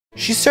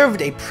She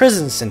served a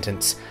prison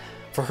sentence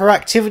for her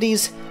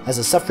activities as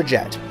a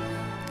suffragette.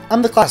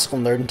 I'm the Classical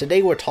Nerd, and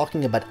today we're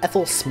talking about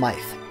Ethel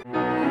Smyth.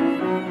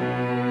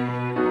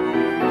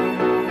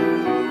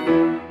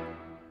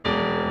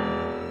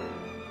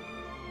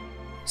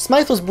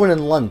 Smyth was born in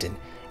London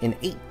in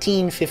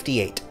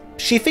 1858.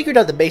 She figured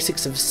out the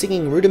basics of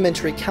singing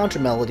rudimentary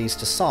counter-melodies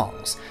to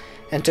songs,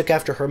 and took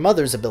after her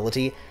mother's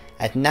ability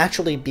at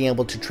naturally being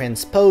able to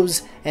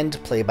transpose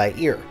and play by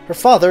ear. Her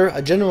father,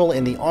 a general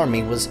in the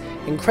army, was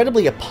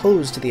incredibly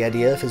opposed to the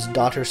idea of his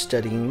daughter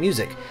studying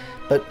music,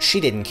 but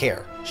she didn't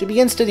care. She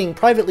began studying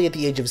privately at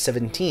the age of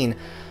 17,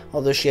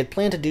 although she had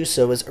planned to do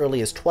so as early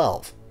as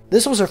 12.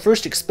 This was her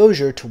first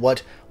exposure to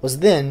what was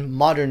then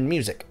modern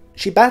music.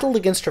 She battled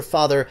against her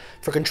father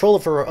for control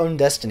of her own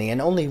destiny,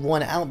 and only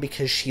won out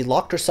because she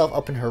locked herself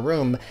up in her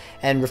room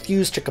and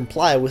refused to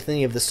comply with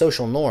any of the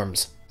social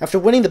norms. After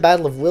winning the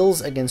Battle of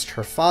Wills against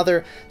her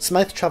father,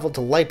 Smyth traveled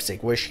to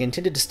Leipzig, where she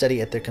intended to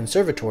study at the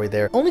conservatory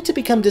there, only to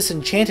become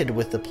disenchanted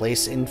with the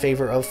place in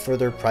favor of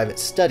further private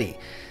study,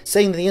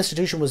 saying that the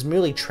institution was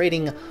merely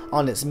trading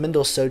on its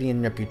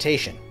Mendelssohnian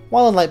reputation.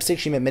 While in Leipzig,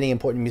 she met many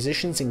important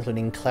musicians,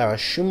 including Clara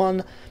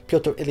Schumann,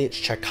 Pyotr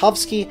Ilyich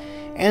Tchaikovsky,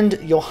 and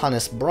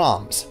Johannes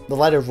Brahms, the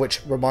latter of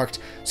which remarked,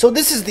 "So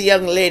this is the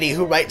young lady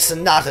who writes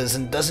sonatas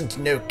and doesn't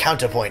know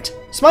counterpoint."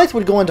 Smyth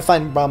would go on to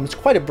find Brahms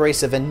quite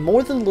abrasive and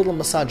more than a little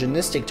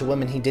misogynistic to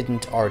women he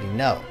didn't already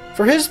know.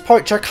 For his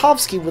part,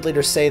 Tchaikovsky would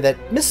later say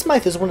that Miss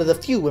Smyth is one of the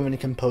few women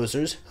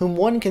composers whom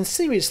one can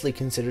seriously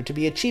consider to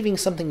be achieving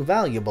something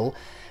valuable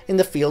in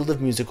the field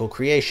of musical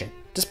creation.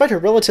 Despite her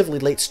relatively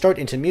late start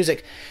into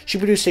music, she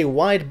produced a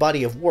wide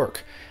body of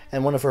work,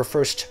 and one of her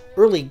first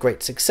early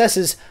great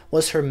successes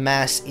was her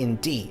Mass in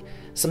D,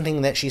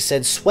 something that she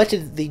said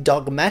sweated the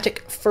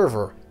dogmatic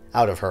fervor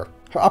out of her.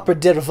 Her opera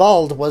Der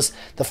Wald was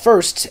the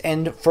first,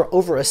 and for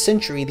over a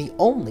century the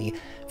only,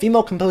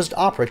 female-composed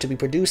opera to be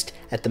produced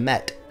at the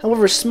Met.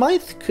 However,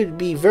 Smyth could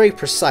be very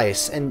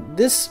precise, and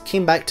this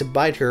came back to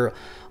bite her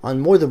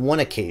on more than one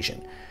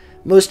occasion.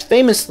 Most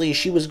famously,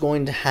 she was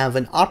going to have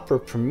an opera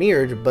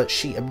premiered, but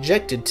she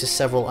objected to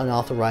several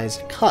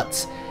unauthorized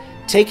cuts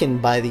taken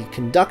by the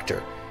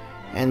conductor,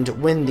 and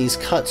when these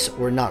cuts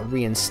were not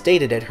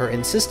reinstated at her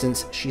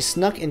insistence, she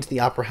snuck into the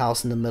opera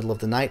house in the middle of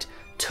the night,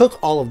 took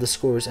all of the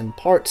scores and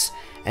parts,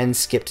 and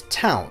skipped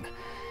town.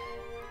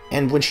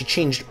 And when she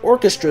changed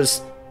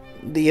orchestras,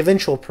 the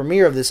eventual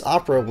premiere of this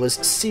opera was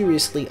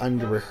seriously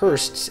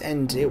under-rehearsed,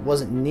 and it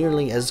wasn't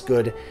nearly as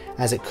good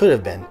as it could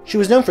have been. She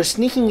was known for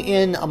sneaking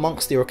in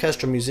amongst the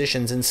orchestra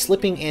musicians and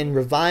slipping in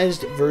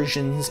revised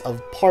versions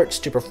of parts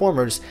to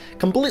performers,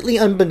 completely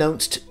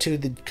unbeknownst to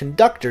the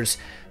conductors,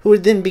 who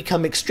would then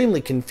become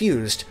extremely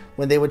confused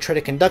when they would try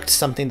to conduct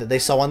something that they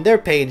saw on their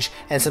page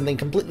and something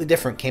completely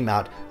different came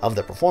out of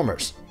the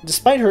performers.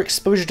 Despite her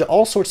exposure to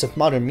all sorts of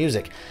modern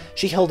music,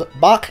 she held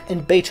Bach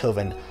and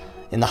Beethoven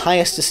in the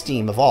highest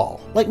esteem of all.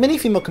 Like many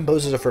female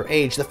composers of her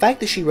age, the fact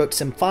that she wrote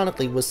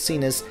symphonically was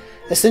seen as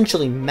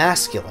essentially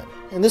masculine,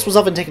 and this was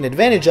often taken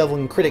advantage of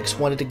when critics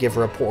wanted to give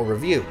her a poor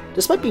review.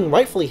 Despite being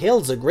rightfully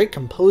hailed as a great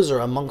composer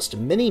amongst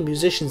many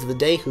musicians of the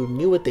day who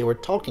knew what they were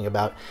talking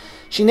about,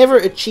 she never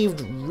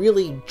achieved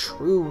really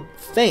true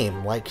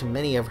fame like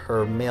many of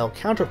her male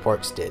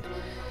counterparts did.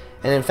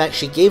 And in fact,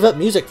 she gave up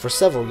music for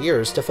several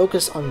years to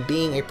focus on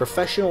being a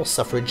professional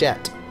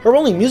suffragette. Her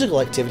only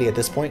musical activity at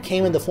this point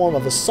came in the form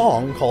of a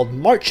song called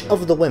March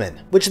of the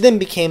Women, which then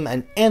became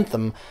an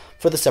anthem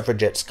for the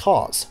suffragettes'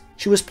 cause.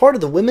 She was part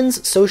of the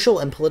Women's Social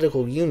and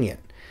Political Union,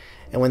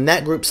 and when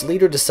that group's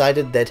leader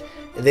decided that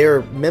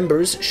their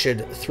members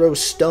should throw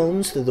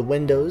stones through the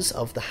windows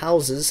of the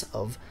houses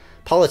of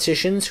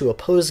politicians who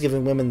opposed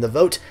giving women the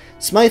vote,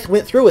 Smyth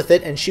went through with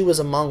it, and she was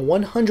among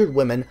 100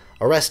 women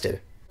arrested.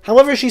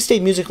 However, she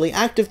stayed musically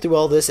active through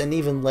all this and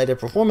even led a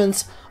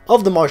performance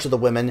of the March of the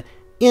Women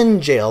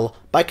in jail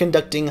by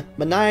conducting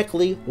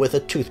maniacally with a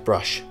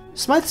toothbrush.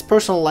 Smyth's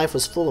personal life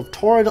was full of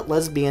torrid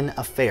lesbian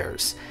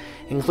affairs,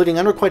 including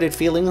unrequited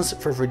feelings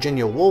for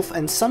Virginia Woolf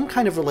and some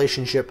kind of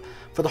relationship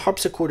for the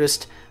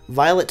harpsichordist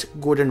Violet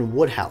Gordon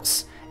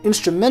Woodhouse,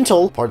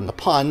 instrumental, pardon the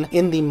pun,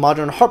 in the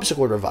modern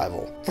harpsichord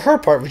revival. For her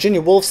part,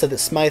 Virginia Woolf said that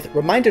Smyth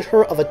reminded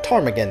her of a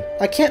ptarmigan.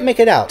 "I can't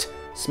make it out,"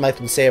 Smyth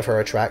would say of her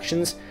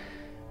attractions,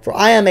 "for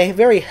I am a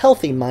very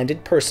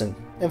healthy-minded person."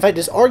 In fact,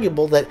 it's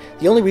arguable that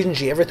the only reason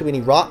she ever threw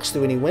any rocks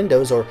through any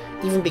windows or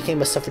even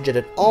became a suffragette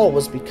at all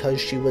was because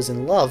she was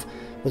in love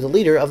with the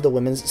leader of the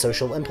Women's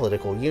Social and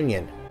Political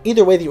Union.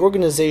 Either way, the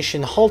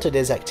organization halted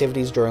its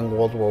activities during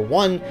World War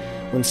I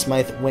when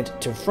Smyth went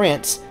to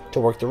France to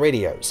work the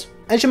radios.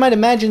 As you might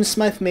imagine,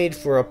 Smyth made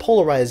for a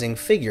polarizing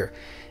figure,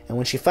 and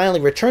when she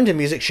finally returned to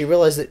music, she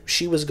realized that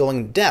she was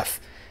going deaf,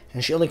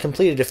 and she only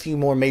completed a few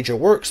more major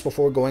works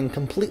before going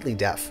completely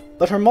deaf.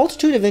 But her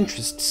multitude of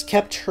interests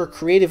kept her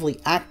creatively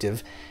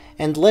active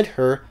and led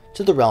her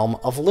to the realm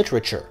of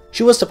literature.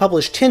 She was to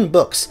publish 10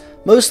 books,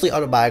 mostly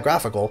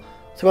autobiographical,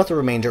 throughout the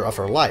remainder of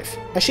her life.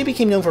 As she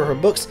became known for her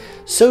books,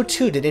 so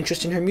too did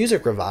interest in her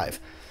music revive,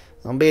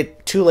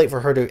 albeit too late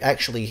for her to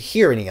actually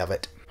hear any of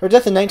it. Her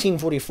death in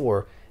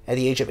 1944, at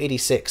the age of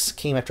 86,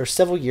 came after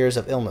several years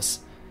of illness,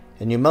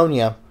 and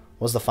pneumonia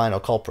was the final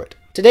culprit.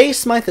 Today,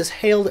 Smyth is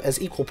hailed as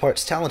equal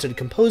parts talented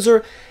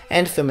composer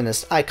and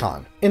feminist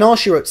icon. In all,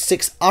 she wrote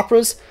 6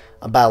 operas,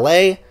 a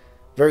ballet,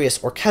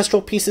 various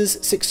orchestral pieces,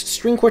 6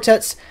 string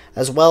quartets,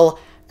 as well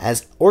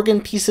as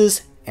organ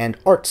pieces and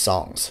art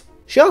songs.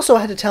 She also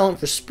had a talent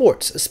for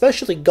sports,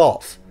 especially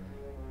golf.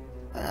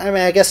 I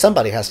mean, I guess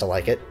somebody has to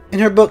like it. In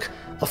her book,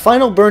 A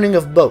Final Burning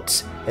of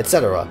Boats,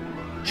 etc.,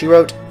 she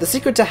wrote, "The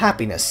secret to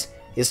happiness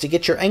is to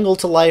get your angle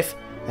to life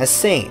as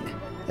sane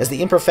as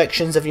the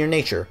imperfections of your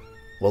nature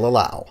will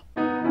allow."